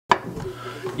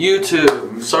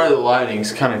YouTube. Sorry the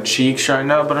lighting's kind of cheeks right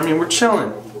now, but I mean, we're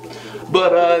chilling.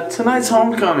 But tonight's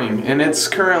homecoming, and it's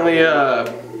currently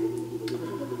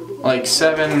like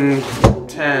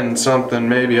 7:10 something,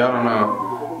 maybe, I don't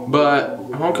know. But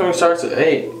homecoming starts at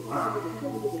 8.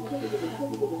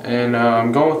 And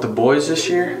I'm going with the boys this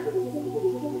year.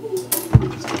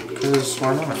 Because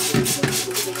why not?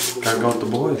 Gotta go with the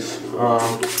boys.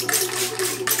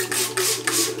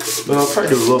 But I'll probably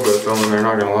do a little bit of filming there,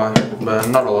 not gonna lie. But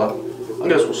not a lot. I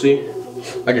guess we'll see.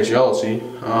 I guess y'all will see.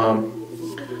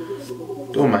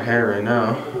 Doing my hair right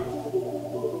now.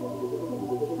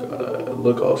 Gotta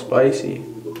look all spicy.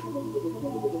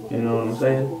 You know what I'm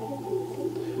saying?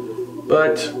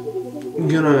 But I'm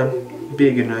gonna be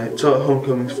a good night. So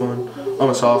homecoming's fun. I'm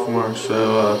a sophomore,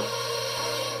 so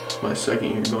it's my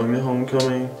second year going to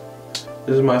homecoming.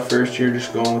 This is my first year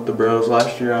just going with the bros.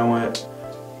 Last year I went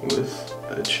with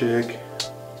a chick,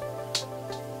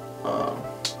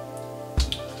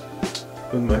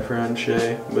 with my friend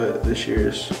Shay, but this year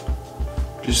is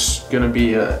just gonna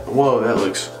be whoa, that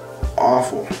looks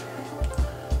awful.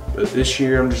 But this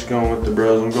year I'm just going with the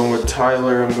bros. I'm going with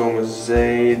Tyler, I'm going with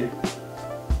Zayd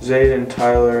and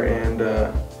Tyler and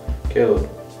Caleb.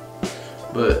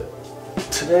 But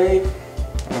today,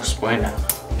 I'll explain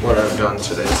what I've done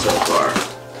today so far.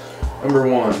 Number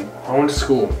one, I went to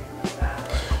school.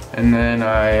 And then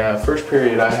first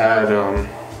period I had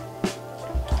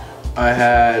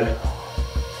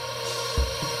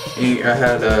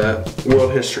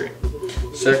world history.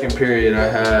 Second period I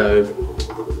had,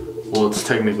 well, it's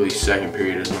technically second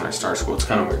period is when I start school. It's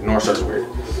kind of weird. North Star's weird.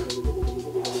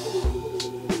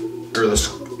 Or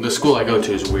the school I go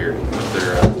to is weird with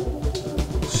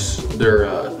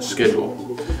their schedule.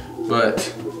 But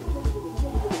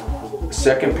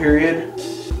second period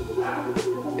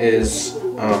is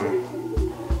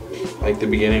like the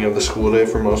beginning of the school day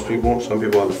for most people. Some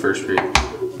people have the first period,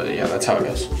 but yeah, that's how it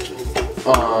goes.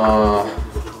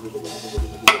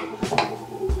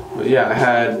 But yeah, I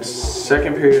had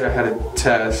second period. I had a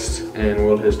test in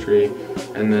world history,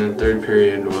 and then third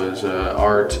period was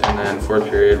art, and then fourth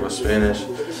period was Spanish.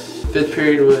 Fifth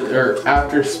period was, or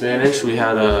after Spanish, we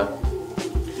had a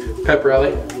pep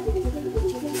rally.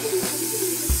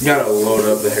 You gotta load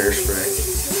up the hairspray.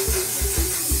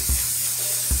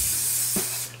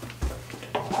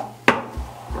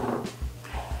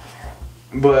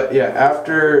 But yeah,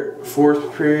 after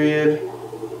fourth period,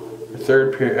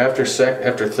 third period, after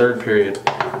third period,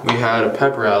 we had a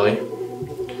pep rally,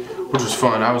 which was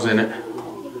fun. I was in it.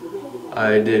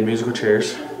 I did musical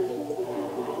chairs. It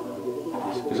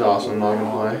was awesome, not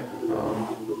gonna lie.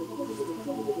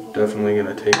 Definitely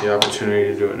gonna take the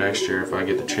opportunity to do it next year if I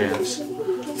get the chance.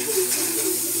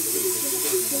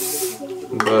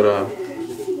 But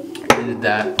I did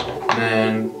that, and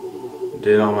then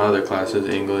did all my other classes,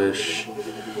 English,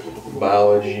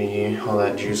 biology, all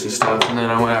that juicy stuff. And then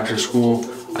I went after school.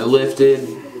 I lifted,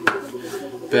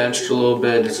 benched a little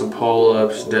bit, did some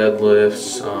pull-ups,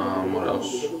 deadlifts, what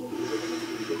else?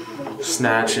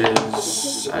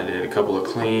 Snatches. I did a couple of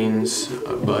cleans.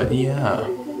 But yeah,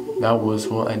 that was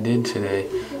what I did today.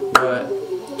 But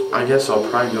I guess I'll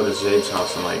probably go to Zayd's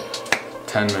house in like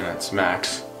 10 minutes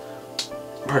max.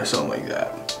 Probably something like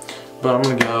that. But I'm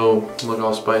gonna go look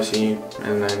all spicy,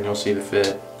 and then you'll see the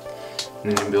fit.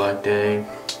 And then you'll be like, dang,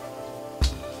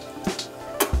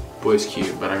 boy's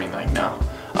cute, but I mean like, no.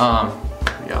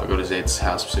 Yeah, I'll go to Zayd's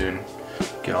house soon,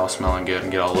 get all smelling good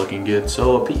and get all looking good,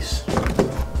 so peace.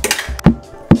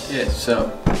 Yeah,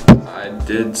 so, I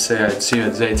did say I'd see you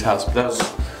at Zayd's house, but that was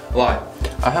a lie.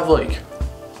 I have like,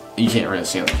 you can't really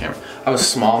see on the camera, I have a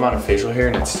small amount of facial hair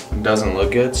and it doesn't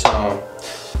look good, so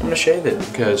I'm gonna shave it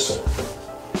because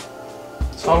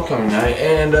it's homecoming night,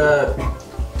 and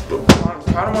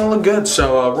I don't want to look good,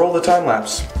 so roll the time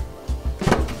lapse.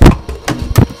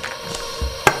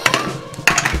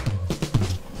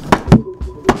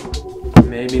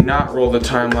 Maybe not roll the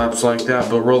time lapse like that,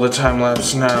 but roll the time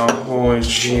lapse now. Holy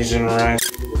cheese and rice.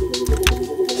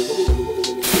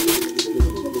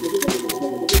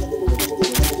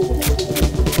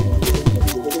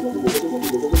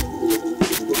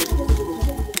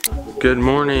 Good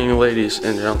morning, ladies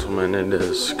and gentlemen. It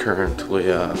is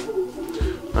currently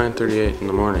 9:38 in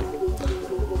the morning.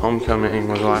 Homecoming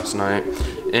was last night,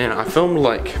 and I filmed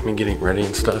like me getting ready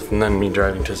and stuff, and then me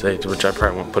driving to Zayd's, which I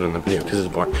probably won't put in the video because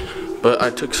it's boring. But I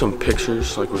took some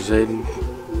pictures like with Zayd,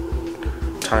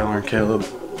 Tyler, and Caleb.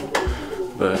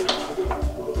 But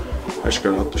I just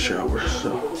got out the shower,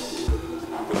 so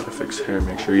gotta fix hair,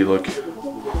 make sure you look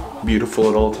beautiful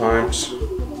at all times.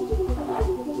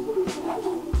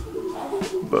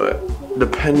 But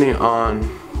depending on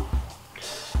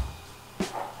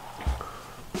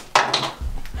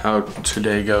how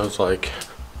today goes. Like,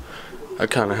 I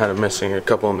kind of had a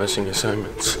couple of missing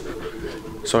assignments,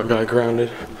 so I got grounded.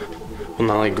 Well,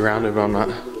 not like grounded, but I'm not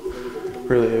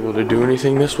really able to do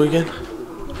anything this weekend.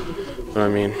 But I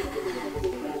mean,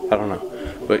 I don't know.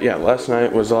 But yeah, last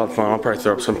night was a lot of fun. I'll probably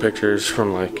throw up some pictures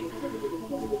from like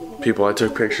people I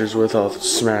took pictures with. I'll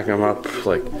smack them up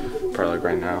like probably like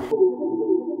right now.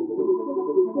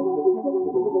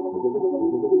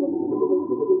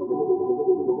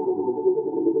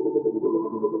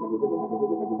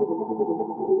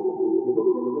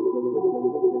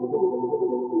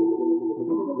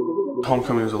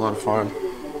 Homecoming was a lot of fun.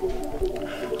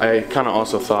 I kind of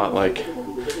also thought like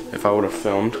if I would have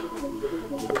filmed,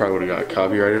 I probably would have got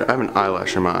copyrighted. I have an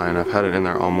eyelash in my eye and I've had it in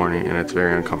there all morning and it's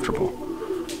very uncomfortable.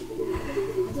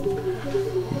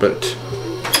 But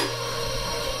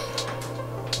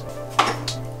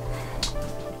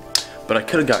I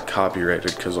could have got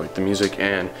copyrighted because like the music,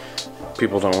 and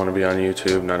people don't want to be on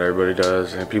YouTube. Not everybody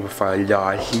does, and people find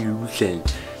huge and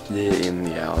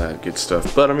yeah, all that good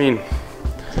stuff. But I mean,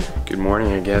 good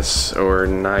morning, I guess, or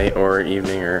night, or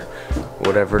evening, or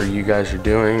whatever you guys are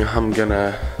doing. I'm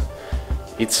gonna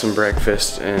eat some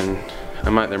breakfast, and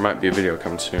there might be a video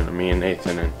coming soon. Me and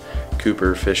Nathan and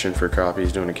Cooper fishing for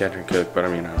crappies, doing a catch and cook. But I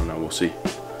mean, I don't know. We'll see.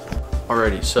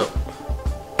 Alrighty, so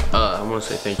I want to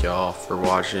say thank you all for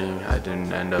watching. I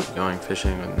didn't end up going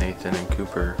fishing with Nathan and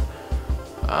Cooper.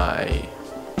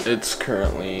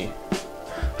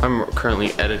 I'm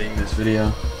currently editing this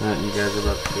video that you guys are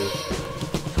about to see.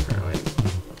 It's currently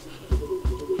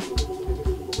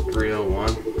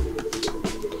 3:01.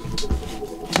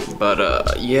 But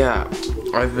yeah,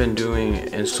 I've been doing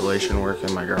installation work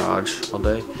in my garage all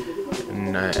day,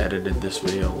 and I edited this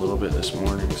video a little bit this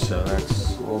morning, so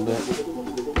that's a little bit.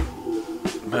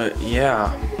 But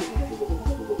yeah,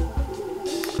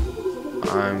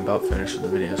 I'm about finished with the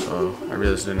video, so I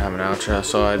realized I didn't have an outro,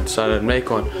 so I decided to make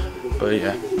one. But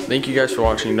yeah, thank you guys for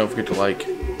watching. Don't forget to like,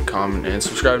 comment, and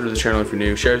subscribe to the channel if you're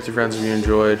new. Share it with your friends if you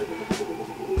enjoyed.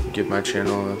 Give my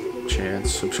channel a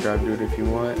chance. Subscribe to it if you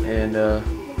want, and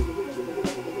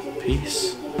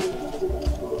peace.